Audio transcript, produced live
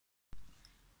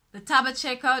The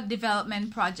Thaba-Tseka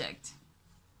Development Project.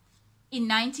 In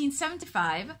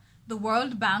 1975, the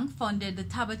World Bank funded the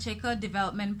Thaba-Tseka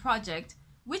Development Project,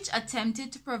 which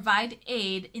attempted to provide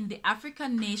aid in the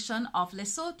African nation of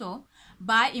Lesotho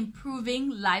by improving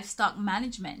livestock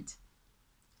management.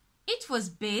 It was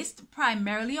based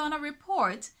primarily on a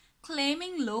report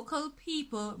claiming local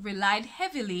people relied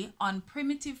heavily on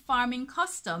primitive farming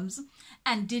customs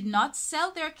and did not sell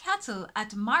their cattle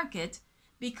at market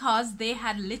because they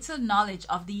had little knowledge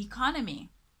of the economy.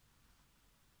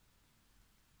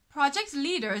 Project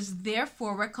leaders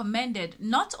therefore recommended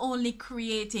not only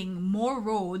creating more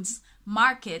roads,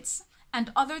 markets,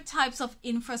 and other types of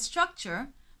infrastructure,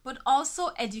 but also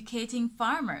educating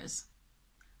farmers.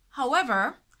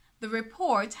 However, the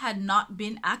report had not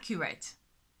been accurate.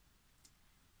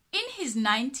 In his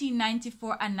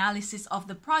 1994 analysis of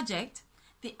the project,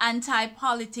 The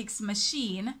Anti-Politics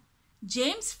Machine,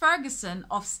 James Ferguson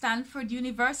of Stanford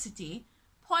University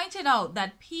pointed out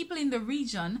that people in the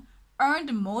region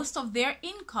earned most of their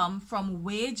income from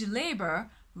wage labor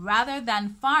rather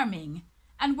than farming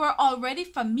and were already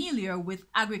familiar with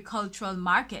agricultural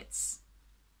markets.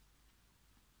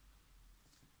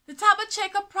 The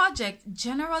Thaba-Tseka project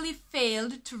generally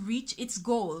failed to reach its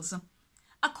goals.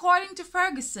 According to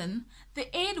Ferguson,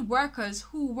 the aid workers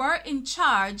who were in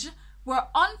charge were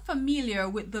unfamiliar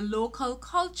with the local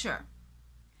culture.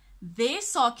 They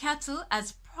saw cattle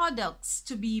as products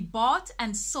to be bought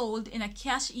and sold in a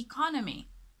cash economy,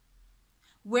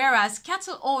 whereas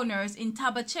cattle owners in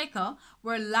Thaba-Tseka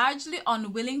were largely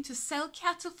unwilling to sell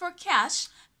cattle for cash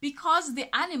because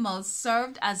the animals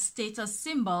served as status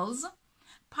symbols,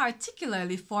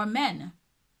 particularly for men.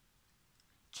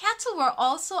 Cattle were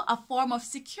also a form of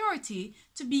security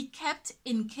to be kept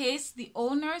in case the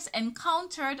owners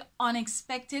encountered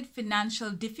unexpected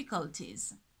financial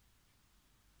difficulties.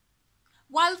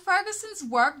 While Ferguson's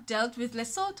work dealt with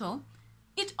Lesotho,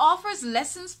 it offers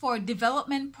lessons for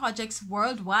development projects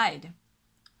worldwide.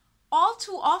 All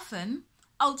too often,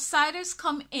 outsiders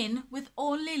come in with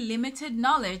only limited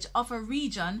knowledge of a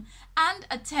region and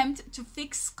attempt to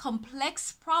fix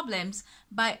complex problems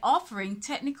by offering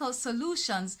technical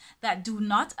solutions that do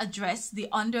not address the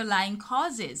underlying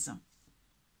causes.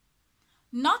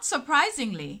 Not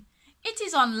surprisingly, it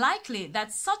is unlikely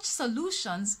that such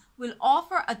solutions will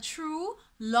offer a true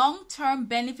long-term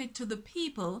benefit to the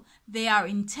people they are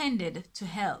intended to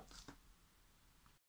help.